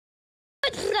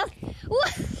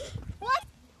What?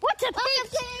 What's up,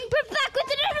 peeps? We're back with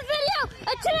another video,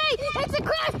 and today it's a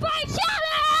Crossbar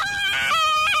challenge!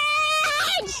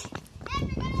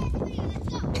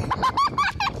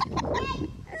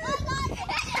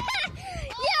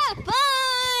 Yeah,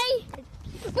 bye!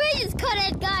 We just cut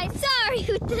it, guys. Sorry.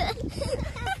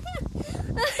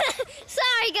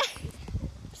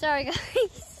 Sorry,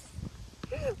 guys.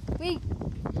 We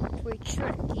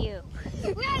tricked you.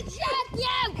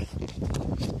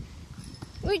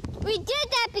 We did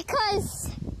that because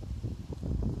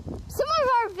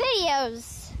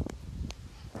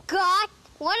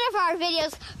one of our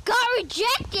videos got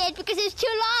rejected because it's too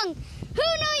long. Who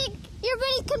knew your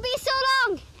videos could be so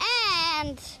long?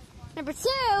 And number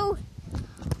two,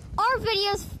 our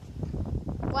videos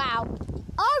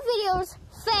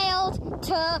failed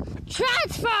to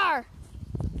transfer.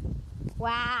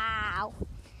 Wow.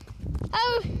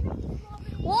 Oh,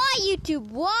 why YouTube?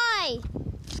 Why?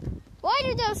 Why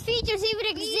do those features even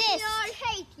exist? I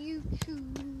hate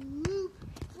YouTube.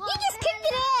 You just kicked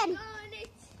it in.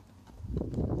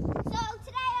 So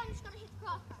today I'm just gonna hit the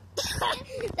crossbar.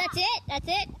 That's it.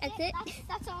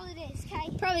 That's all it is. Okay.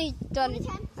 Probably done.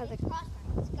 Crossbar.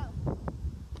 Let's go.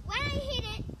 When I hit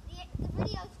it, the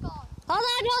video's gone.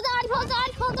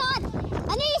 Hold on.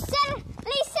 I need to set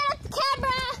up the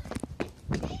camera.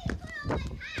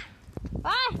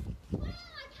 What?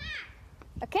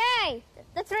 Okay,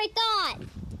 that's what I thought.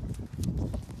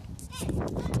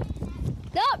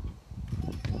 Nope.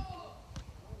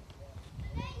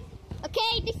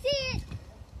 Okay, they see it.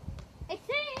 I see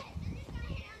it.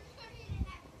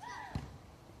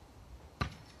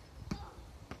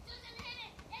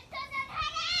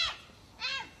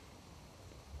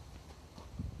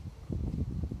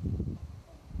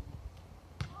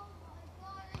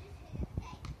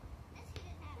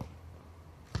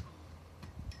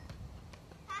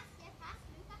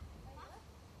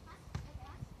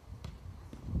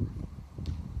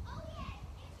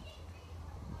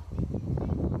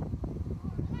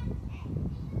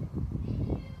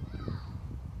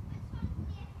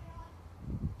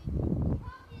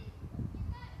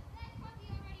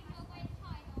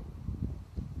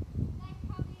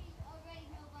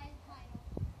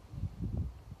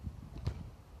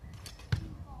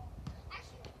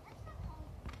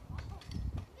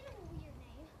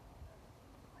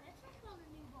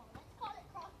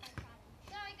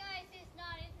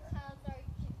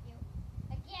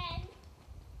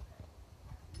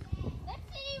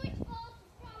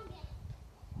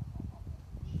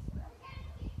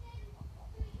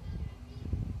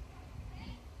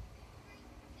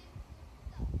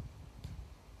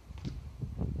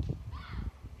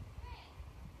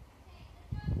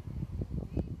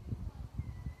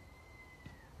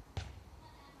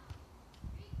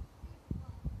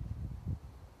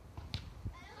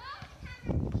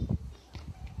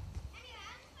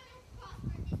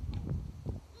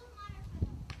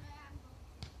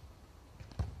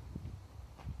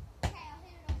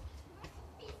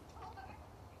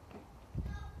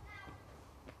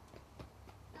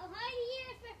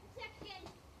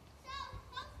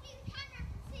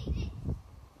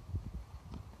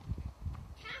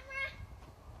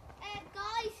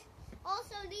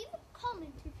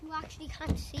 You actually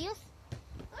can't see us.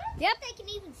 Yep. They can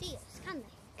even see us, can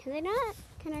they? Can they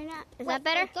not? Is that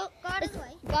better? Go out of the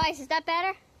way. Guys, is that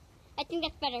better? I think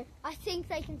that's better. I think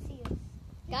they can see us.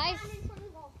 Guys,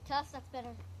 tell us that's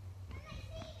better.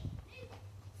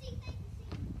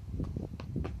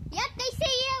 Yep, they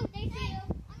see you. I'm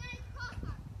gonna hit the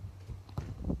crossbar.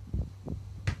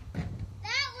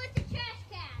 That was the trash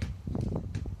can.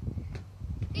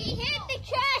 He hit the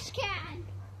trash can.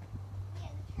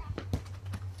 Yeah, the trash can.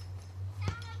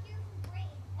 Sound like you're from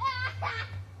Britain.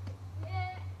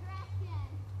 Yeah, trash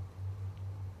can.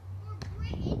 For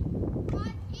Britain,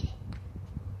 God hit it.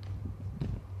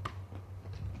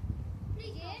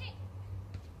 Please Get it.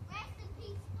 Rest in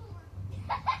peace, Thor.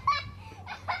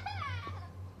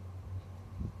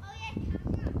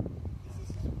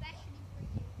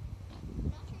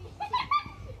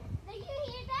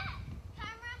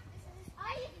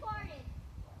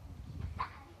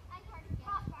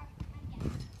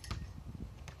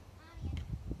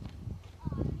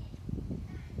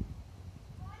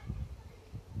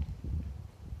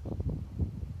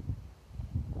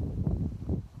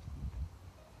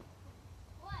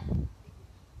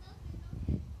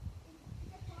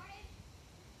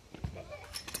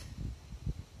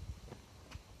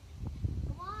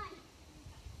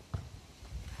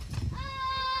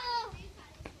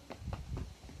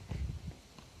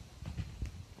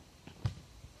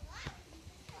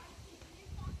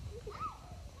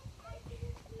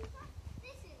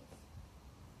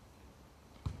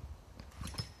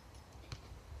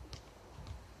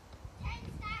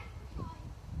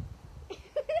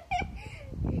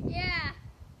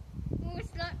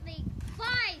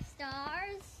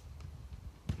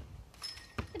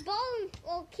 ball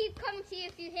will keep coming to you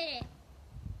if you hit it.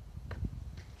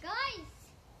 Guys,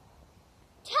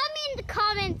 tell me in the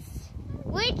comments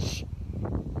which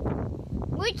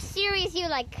series you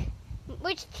like,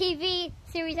 which TV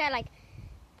series I like,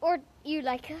 or you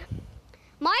like.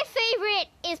 My favorite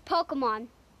is Pokemon.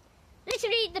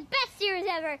 Literally the best series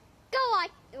ever. Go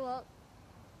watch. Well,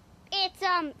 it's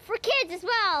for kids as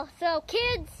well. So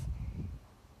kids,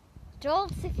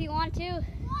 adults, if you want to.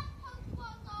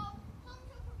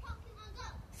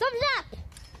 Thumbs up.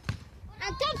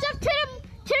 And thumbs up to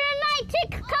the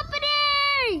Niantic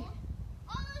Company.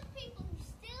 All those people who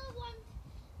still want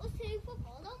us to do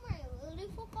football, don't worry, we'll do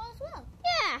football as well.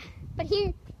 Yeah,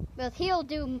 but he'll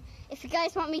do. If you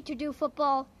guys want me to do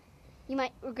football, you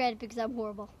might regret it because I'm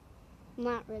horrible.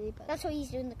 Not really, but That's what he's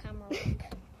doing the camera work.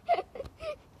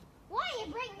 Why are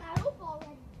you bringing that up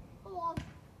already? Go on,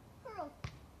 girl.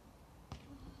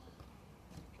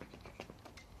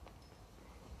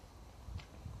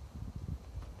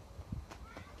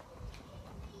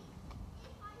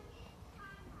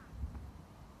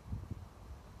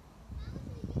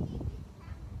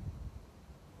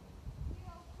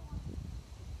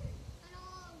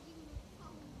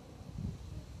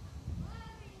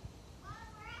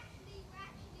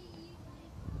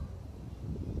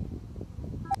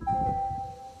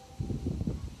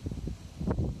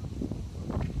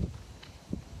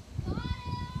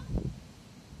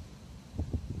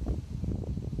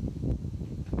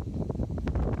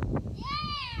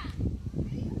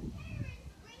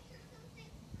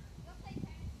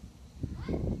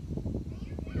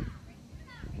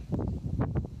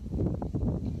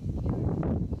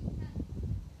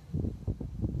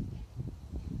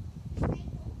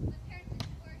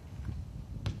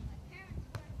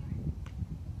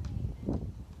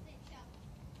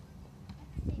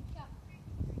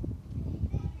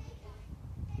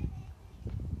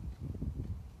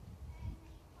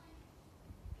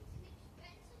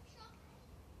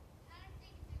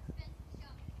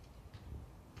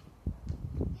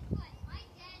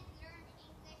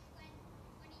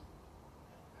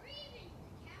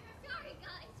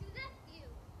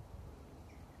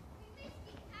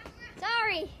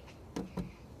 sorry.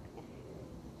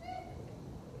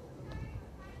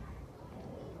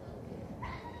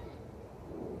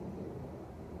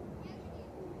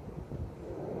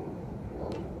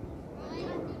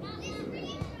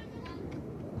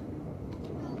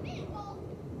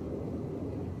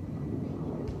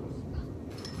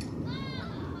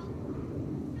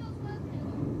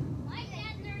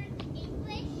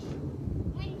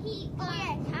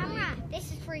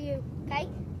 For you, okay?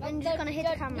 I'm just gonna hit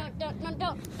the camera.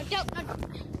 No.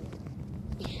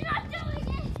 You're not doing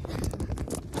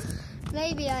it.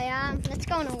 Maybe I am. Let's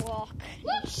go on a walk.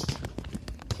 Whoops.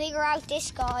 Figure out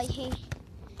this guy. He's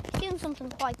doing something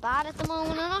quite bad at the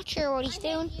moment. I'm not sure what he's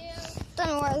doing. Don't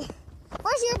know where.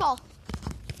 Where's your ball?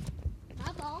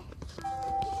 My ball.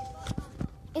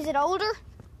 Is it older?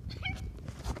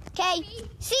 Okay.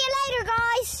 See you later,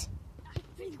 guys. I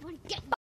really want to get